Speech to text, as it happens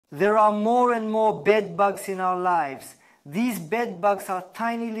There are more and more bed bugs in our lives. These bed bugs are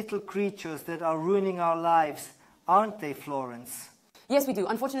tiny little creatures that are ruining our lives, aren't they, Florence? Yes, we do.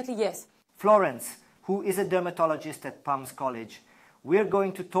 Unfortunately, yes. Florence, who is a dermatologist at PuMs College, we're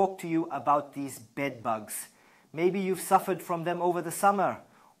going to talk to you about these bed bugs. Maybe you've suffered from them over the summer,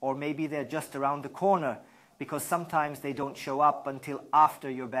 or maybe they're just around the corner, because sometimes they don't show up until after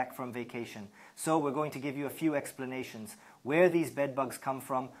you're back from vacation. So we're going to give you a few explanations, where these bed bugs come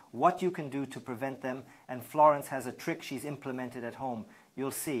from, what you can do to prevent them, and Florence has a trick she's implemented at home. You'll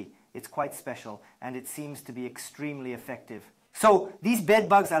see, it's quite special, and it seems to be extremely effective. So, these bed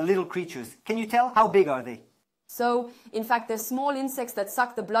bugs are little creatures. Can you tell how big are they? So, in fact, they're small insects that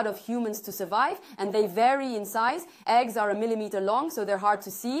suck the blood of humans to survive, and they vary in size. Eggs are 1 millimeter long, so they're hard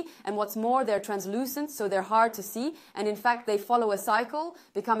to see, and what's more, they're translucent, so they're hard to see, and in fact, they follow a cycle,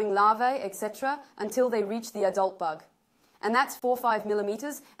 becoming larvae, etc., until they reach the adult bug. And that's 4 or 5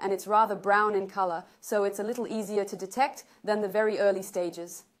 millimeters, and it's rather brown in color, so it's a little easier to detect than the very early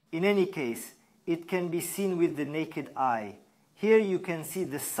stages. In any case, it can be seen with the naked eye. Here you can see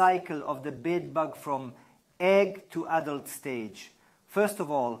the cycle of the bed bug from egg to adult stage. First of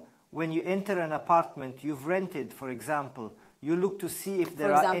all, when you enter an apartment you've rented, for example, you look to see if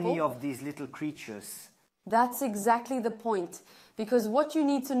there are any of these little creatures. That's exactly the point. Because what you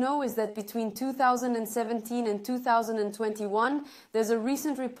need to know is that between 2017 and 2021, there's a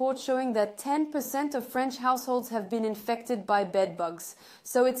recent report showing that 10% of French households have been infected by bed bugs.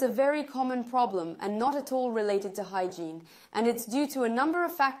 So it's a very common problem and not at all related to hygiene. And it's due to a number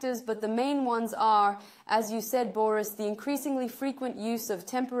of factors, but the main ones are, as you said, Boris, the increasingly frequent use of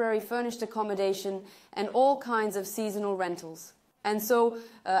temporary furnished accommodation and all kinds of seasonal rentals. And so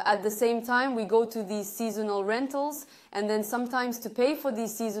at the same time we go to these seasonal rentals, and then sometimes to pay for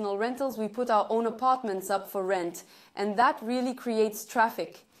these seasonal rentals we put our own apartments up for rent, and that really creates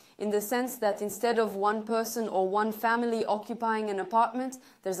traffic in the sense that instead of one person or one family occupying an apartment,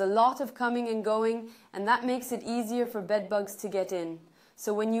 there's a lot of coming and going, and that makes it easier for bed bugs to get in.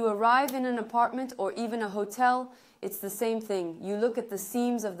 So when you arrive in an apartment or even a hotel, it's the same thing. You look at the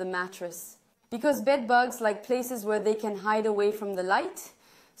seams of the mattress. Because bed bugs like places where they can hide away from the light,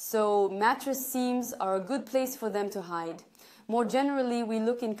 so mattress seams are a good place for them to hide. More generally, we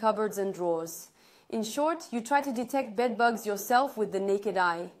look in cupboards and drawers. In short, you try to detect bed bugs yourself with the naked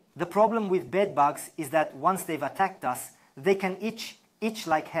eye. The problem with bed bugs is that once they've attacked us, they can itch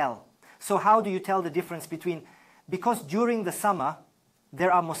like hell. So how do you tell the difference between... Because during the summer,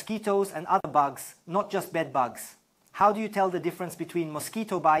 there are mosquitoes and other bugs, not just bed bugs. How do you tell the difference between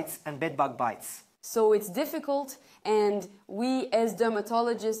mosquito bites and bed bug bites? So it's difficult, and we as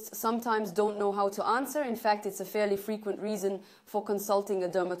dermatologists sometimes don't know how to answer. In fact, it's a fairly frequent reason for consulting a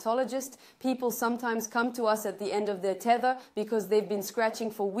dermatologist. People sometimes come to us at the end of their tether because they've been scratching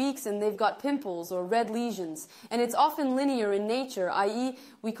for weeks and they've got pimples or red lesions. And it's often linear in nature, i.e.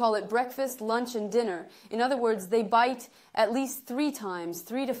 we call it breakfast, lunch and dinner. In other words, they bite at least 3 times,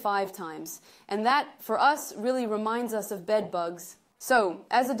 3 to 5 times. And that, for us, really reminds us of bed bugs. So,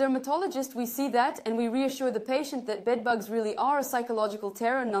 as a dermatologist, we see that and we reassure the patient that bed bugs really are a psychological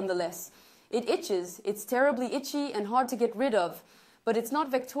terror nonetheless. It itches, it's terribly itchy and hard to get rid of, but it's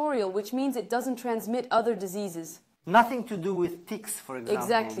not vectorial, which means it doesn't transmit other diseases. Nothing to do with ticks, for example,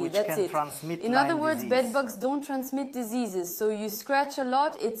 exactly, which that's can it. transmit In Lyme other words, disease. bed bugs don't transmit diseases, so you scratch a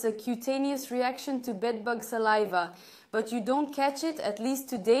lot, it's a cutaneous reaction to bed bug saliva, but you don't catch it. At least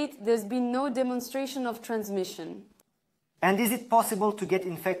to date, there's been no demonstration of transmission. And is it possible to get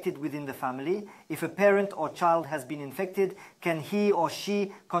infected within the family? If a parent or child has been infected, can he or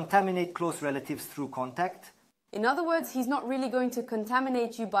she contaminate close relatives through contact? In other words, he's not really going to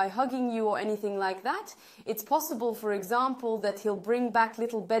contaminate you by hugging you or anything like that. It's possible, for example, that he'll bring back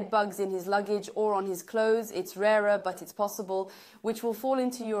little bed bugs in his luggage or on his clothes. It's rarer, but it's possible, which will fall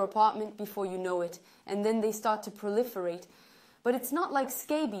into your apartment before you know it, and then they start to proliferate. But it's not like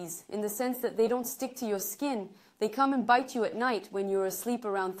scabies in the sense that they don't stick to your skin. They come and bite you at night when you're asleep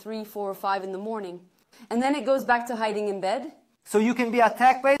around 3, 4 or 5 in the morning. And then it goes back to hiding in bed. So you can be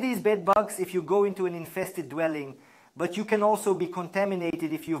attacked by these bed bugs if you go into an infested dwelling, but you can also be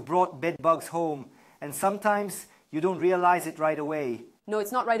contaminated if you've brought bed bugs home, and sometimes you don't realize it right away. No,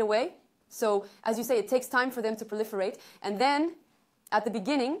 it's not right away. So, as you say, it takes time for them to proliferate, and then, at the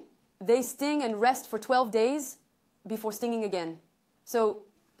beginning, they sting and rest for 12 days before stinging again. So,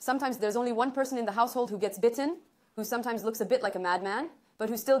 sometimes there's only one person in the household who gets bitten, who sometimes looks a bit like a madman, but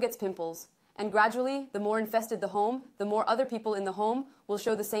who still gets pimples. And gradually, the more infested the home, the more other people in the home will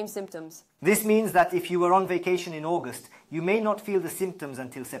show the same symptoms. This means that if you were on vacation in August, you may not feel the symptoms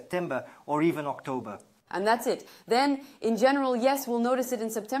until September or even October. And that's it. Then, in general, yes, we'll notice it in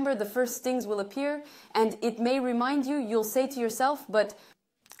September. The first stings will appear, and it may remind you, you'll say to yourself, but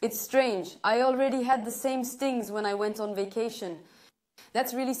it's strange. I already had the same stings when I went on vacation.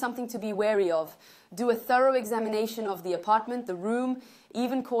 That's really something to be wary of. Do a thorough examination of the apartment, the room,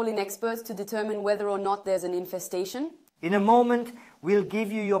 even call in experts to determine whether or not there's an infestation. In a moment, we'll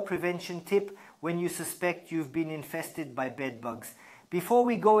give you your prevention tip when you suspect you've been infested by bedbugs. Before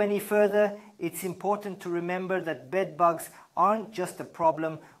we go any further, it's important to remember that bedbugs aren't just a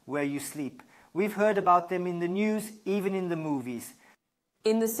problem where you sleep. We've heard about them in the news, even in the movies.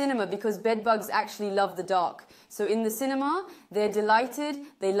 In the cinema, because bedbugs actually love the dark. So in the cinema, they're delighted,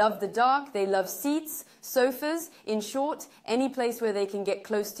 they love the dark, they love seats, sofas, in short, any place where they can get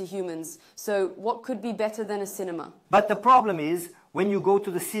close to humans. So what could be better than a cinema? But the problem is, when you go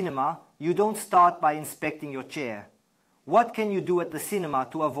to the cinema, you don't start by inspecting your chair. What can you do at the cinema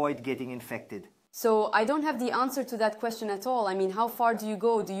to avoid getting infected? So I don't have the answer to that question at all. I mean, how far do you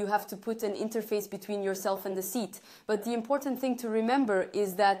go? Do you have to put an interface between yourself and the seat? But the important thing to remember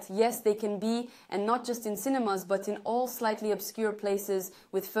is that, yes, they can be, and not just in cinemas, but in all slightly obscure places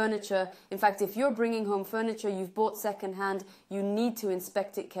with furniture. In fact, if you're bringing home furniture you've bought secondhand, you need to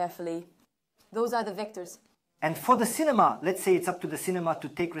inspect it carefully. Those are the vectors. And for the cinema, let's say it's up to the cinema to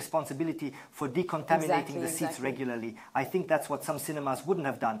take responsibility for decontaminating the seats regularly. I think that's what some cinemas wouldn't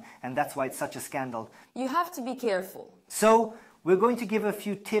have done, and that's why it's such a scandal. You have to be careful. So, we're going to give a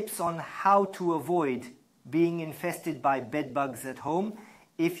few tips on how to avoid being infested by bedbugs at home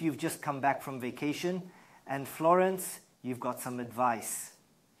if you've just come back from vacation. And Florence, you've got some advice.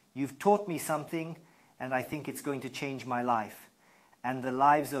 You've taught me something, and I think it's going to change my life and the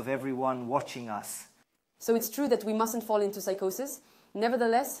lives of everyone watching us. So it's true that we mustn't fall into psychosis.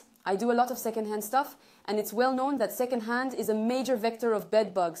 Nevertheless, I do a lot of secondhand stuff, and it's well known that secondhand is a major vector of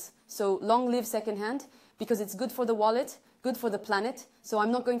bed bugs. So long live secondhand, because it's good for the wallet, good for the planet. So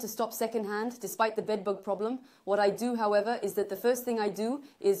I'm not going to stop secondhand despite the bed bug problem. What I do, however, is that the first thing I do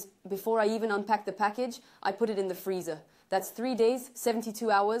is, before I even unpack the package, I put it in the freezer. That's 3 days,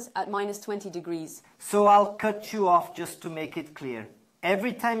 72 hours at minus 20 degrees. So I'll cut you off just to make it clear.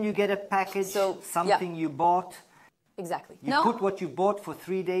 Every time you get a package, something you bought, exactly. You put what you bought for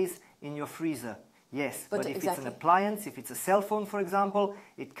 3 days in your freezer. Yes, but if it's an appliance, if it's a cell phone, for example,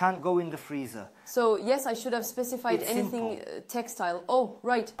 it can't go in the freezer. So, yes, I should have specified anything textile. Oh,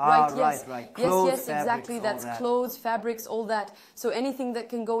 right, yes. Right. Clothes, yes, exactly, that's clothes, fabrics, all that. So anything that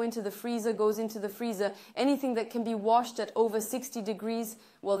can go into the freezer goes into the freezer. Anything that can be washed at over 60 degrees,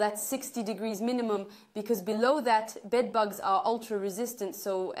 well, that's 60 degrees minimum, because below that, bed bugs are ultra resistant.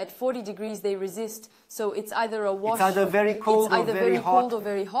 So at 40 degrees, they resist. So it's either a wash... It's either very cold or very hot. Cold or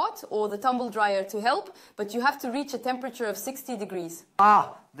very hot, or the tumble dryer to help, but you have to reach a temperature of 60 degrees.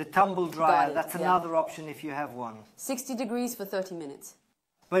 Ah, the tumble dryer, that's another option if you have one. 60 degrees for 30 minutes.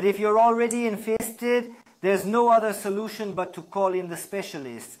 But if you're already infested, there's no other solution but to call in the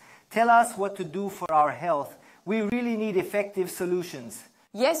specialists. Tell us what to do for our health. We really need effective solutions.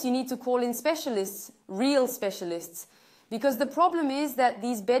 Yes, you need to call in specialists, real specialists. Because the problem is that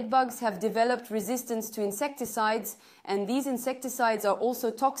these bed bugs have developed resistance to insecticides, and these insecticides are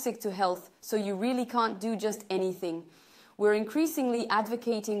also toxic to health, so you really can't do just anything. We're increasingly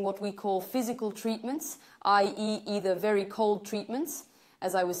advocating what we call physical treatments, i.e. either very cold treatments,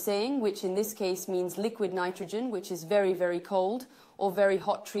 as I was saying, which in this case means liquid nitrogen, which is very, very cold, or very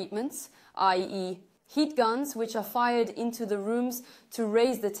hot treatments, i.e. heat guns, which are fired into the rooms to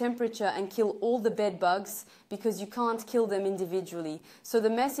raise the temperature and kill all the bed bugs, because you can't kill them individually. So the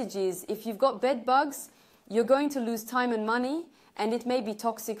message is, if you've got bed bugs, you're going to lose time and money, and it may be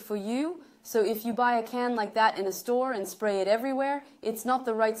toxic for you. So if you buy a can like that in a store and spray it everywhere, it's not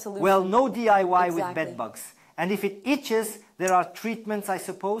the right solution. Well, no DIY with bed bugs. And if it itches, there are treatments, I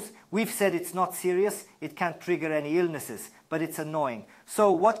suppose. We've said it's not serious, it can't trigger any illnesses, but it's annoying.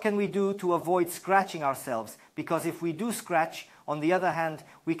 So what can we do to avoid scratching ourselves? Because if we do scratch, on the other hand,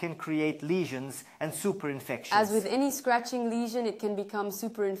 we can create lesions and superinfections. As with any scratching lesion, it can become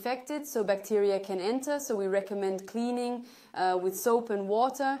superinfected, so bacteria can enter. So we recommend cleaning with soap and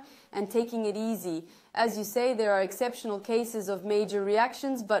water and taking it easy. As you say, there are exceptional cases of major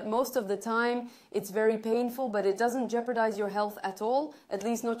reactions, but most of the time it's very painful, but it doesn't jeopardize your health at all, at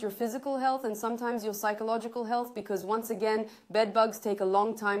least not your physical health and sometimes your psychological health, because once again, bed bugs take a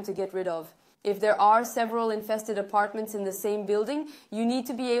long time to get rid of. If there are several infested apartments in the same building, you need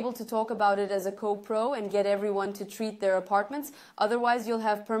to be able to talk about it as a co-pro and get everyone to treat their apartments. Otherwise, you'll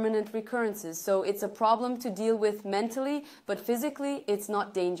have permanent recurrences. So it's a problem to deal with mentally, but physically, it's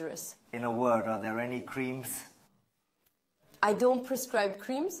not dangerous. In a word, are there any creams? I don't prescribe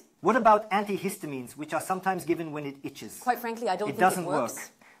creams. What about antihistamines, which are sometimes given when it itches? Quite frankly, I don't think it doesn't it works. work.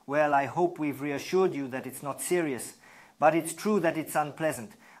 Well, I hope we've reassured you that it's not serious, but it's true that it's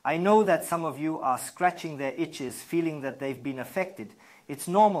unpleasant. I know that some of you are scratching their itches, feeling that they've been affected. It's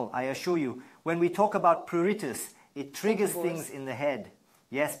normal, I assure you. When we talk about pruritus, it triggers things in the head.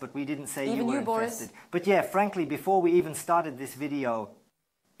 Yes, but we didn't say you were infested. But yeah, frankly, before we even started this video,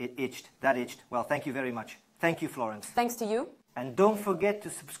 it itched. That itched. Well, thank you very much. Thank you, Florence. Thanks to you. And don't forget to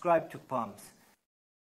subscribe to PuMs.